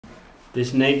The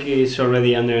snake is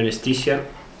already under anesthesia.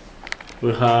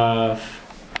 We have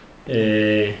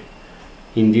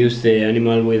induced the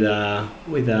animal with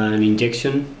an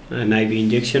injection, an IV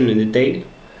injection in the tail,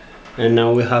 and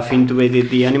now we have intubated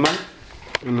the animal.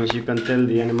 And as you can tell,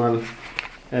 the animal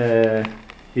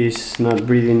is not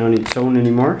breathing on its own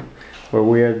anymore. What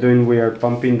we are doing, we are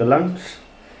pumping the lungs,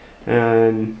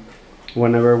 and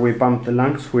whenever we pump the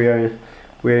lungs, we are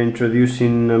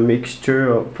introducing a mixture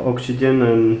of oxygen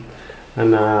and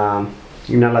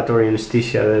inhalatory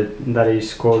anesthesia that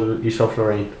is called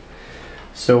isoflurane.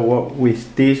 So what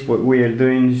we are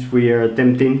doing is we are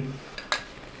attempting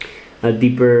a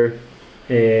deeper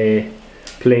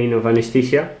plane of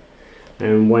anesthesia,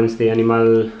 and once the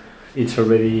animal is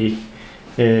already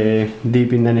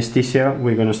deep in the anesthesia,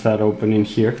 we're gonna start opening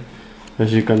here.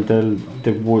 As you can tell,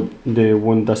 the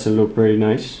wound doesn't look very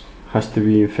nice, has to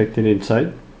be infected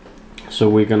inside. So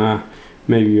we're gonna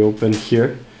maybe open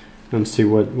here and see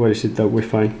what is it that we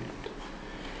find.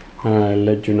 I'll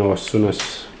let you know as soon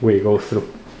as we go through.